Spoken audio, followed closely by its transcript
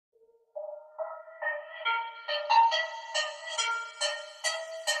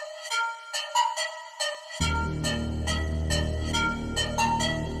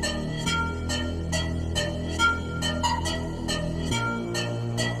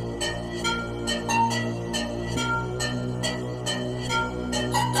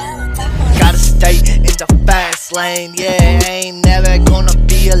fast lane, yeah, ain't never gonna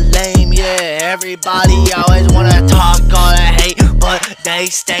be a lame, yeah. Everybody always wanna talk all that hate, but they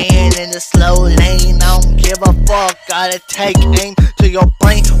stayin' in the slow lane. I don't give a fuck, gotta take aim to your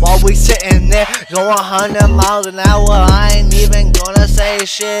brain while we sitting there going 100 miles an hour. I ain't even gonna say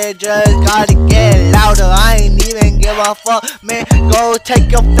shit, just gotta get louder. I ain't even give a fuck, man. Go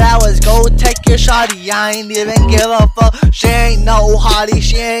take your flowers, go take your shawty. I ain't even give a fuck. She ain't no hottie,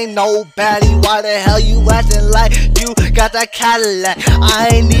 she ain't no baddie. Why the hell you acting like you got that Cadillac? I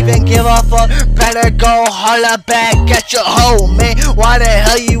ain't even give a fuck. Better go holler back at your hoe, man. Why the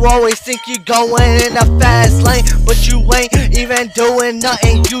hell you always think you going in the fast lane, but you ain't even doing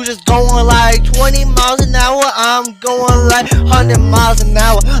nothing? You just going like 20 miles an hour. I'm going like 100 miles an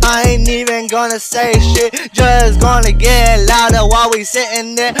hour. I ain't even gonna say shit, just gonna get louder while we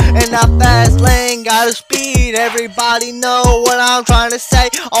sitting there in the fast lane. Gotta speed, everybody know what I'm trying to say.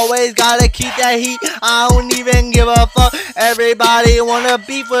 Always gotta keep that heat, I don't even give a fuck. Everybody wanna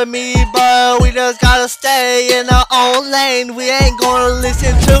beef with me, but we just gotta stay in our own lane. We ain't gonna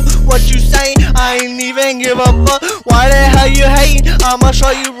listen to what you say, I ain't even give a fuck. Why the hell you hating? I'ma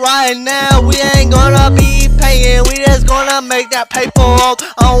show you right now. We ain't gonna be paying, we just gonna make that paper up.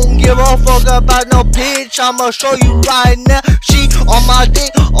 I don't give a fuck about no bitch, I'ma show you right now. She on my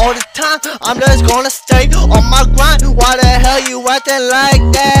dick all the time, I'm just gonna stay on my grind. Why the hell you acting like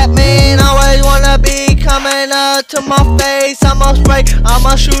that, man? Always wanna be coming up to my face. I'ma spray,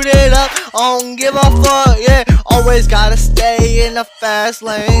 I'ma shoot it up, I don't give a fuck, yeah. Always gotta stay in the fast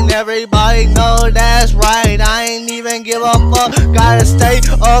lane, everybody know that's right. I ain't even give a fuck, gotta stay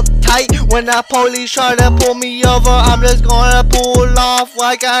uptight. When that police try to pull me over, I'm just gonna pull off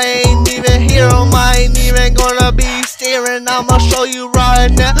like I ain't even hear 'em. I ain't even gonna be steering, I'ma show you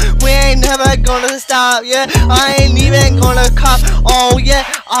right now. We ain't never gonna stop, yeah. I ain't even gonna cop, oh yeah.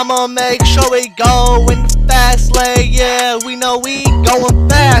 I'ma make sure we go in the fast lane, yeah. We know we going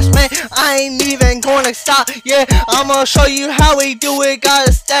fast, man. I ain't even gonna stop, yeah. I'ma show you how we do it.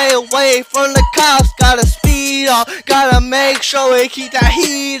 Gotta stay away from the cops, gotta speed on, gotta make sure we keep that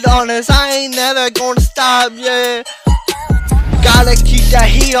heat on us. I ain't never gonna stop, yeah. Gotta keep that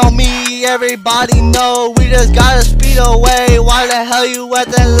heat on me, everybody know we just gotta speed away. Why the hell you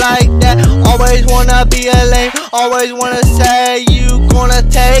acting like that? Always wanna be a lame, always wanna say you gonna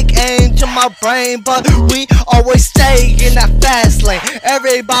take aim to my brain, but we always stay in that fast lane.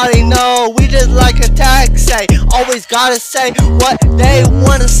 Everybody know we just like a taxi, always gotta say what they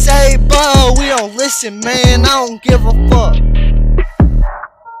wanna say, but we don't listen, man. I don't give a fuck.